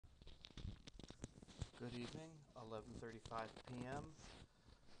Good evening, 11:35 p.m.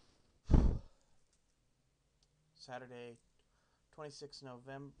 Saturday,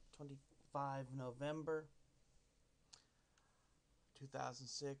 25 November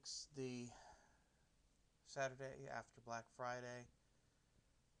 2006, the Saturday after Black Friday.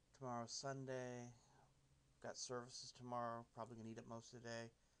 Tomorrow's Sunday. Got services tomorrow, probably going to eat it most of the day.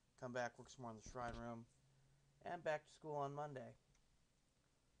 Come back, work some more in the Shrine Room, and back to school on Monday.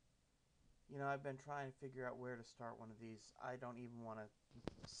 You know, I've been trying to figure out where to start one of these. I don't even want to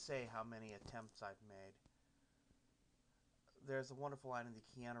say how many attempts I've made. There's a wonderful line in the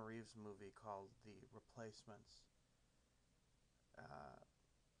Keanu Reeves movie called The Replacements.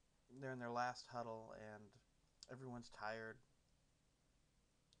 They're in their last huddle and everyone's tired.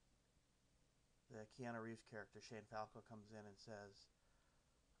 The Keanu Reeves character, Shane Falco, comes in and says,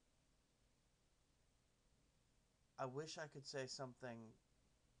 "I wish I could say something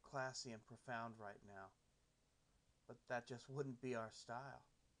classy and profound right now, but that just wouldn't be our style."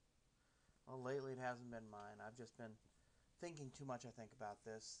 Well, lately it hasn't been mine. I've just been thinking too much, I think, about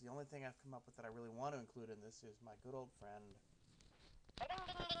this. The only thing I've come up with that I really want to include in this is my good old friend,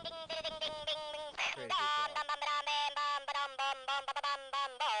 Crazy Frog.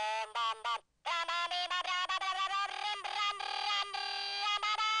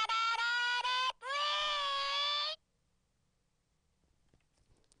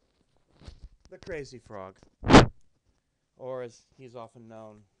 The Crazy Frog. Or as he's often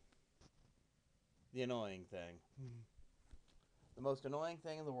known, the annoying thing. The most annoying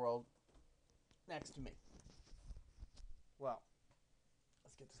thing in the world next to me. Well,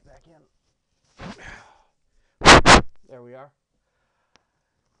 let's get this back in. There we are.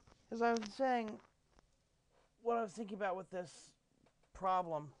 As I was saying, what I was thinking about with this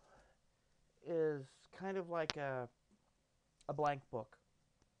problem is kind of like a blank book.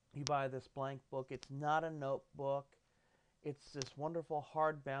 You buy this blank book. It's not a notebook. It's this wonderful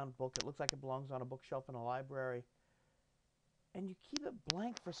hardbound book. It looks like it belongs on a bookshelf in a library. And you keep it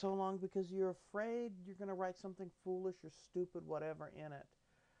blank for so long because you're afraid you're going to write something foolish or stupid, whatever, in it.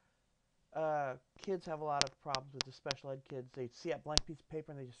 Kids have a lot of problems with the special ed kids. They see that blank piece of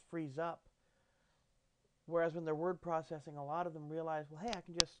paper and they just freeze up. Whereas when they're word processing, a lot of them realize, well, hey, I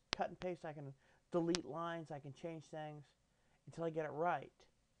can just cut and paste. I can delete lines. I can change things until I get it right.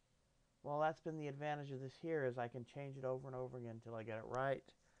 Well, that's been the advantage of this here, is I can change it over and over again until I get it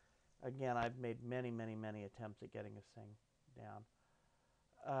right. Again, I've made many, many, many attempts at getting this thing down.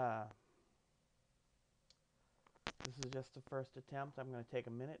 This is just the first attempt. I'm going to take a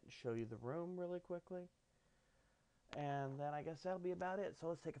minute and show you the room really quickly. And then I guess that'll be about it. So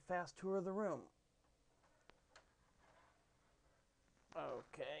let's take a fast tour of the room.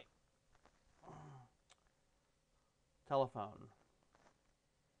 Okay. Telephone.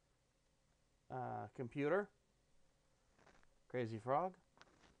 Computer. Crazy Frog.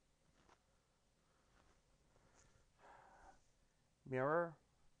 Mirror.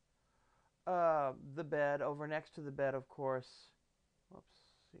 The bed. Over next to the bed, of course. Whoops.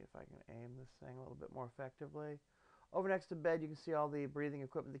 See if I can aim this thing a little bit more effectively. Over next to the bed, you can see all the breathing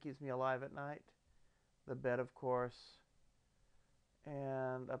equipment that keeps me alive at night. The bed, of course.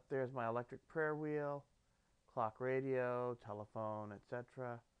 And up there's my electric prayer wheel, clock radio, telephone,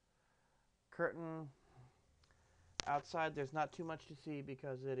 etc. Curtain. Outside, there's not too much to see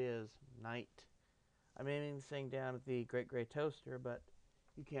because it is night. I'm aiming this thing down at the Great Gray Toaster, but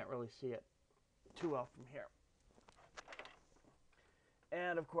you can't really see it too well from here.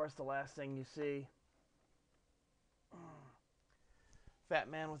 And, of course, the last thing you see, fat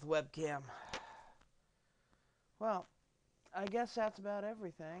man with a webcam. Well, I guess that's about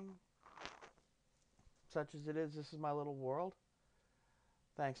everything. Such as it is, this is my little world.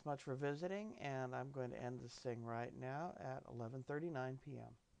 Thanks much for visiting, and I'm going to end this thing right now at 11:39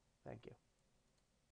 p.m. Thank you.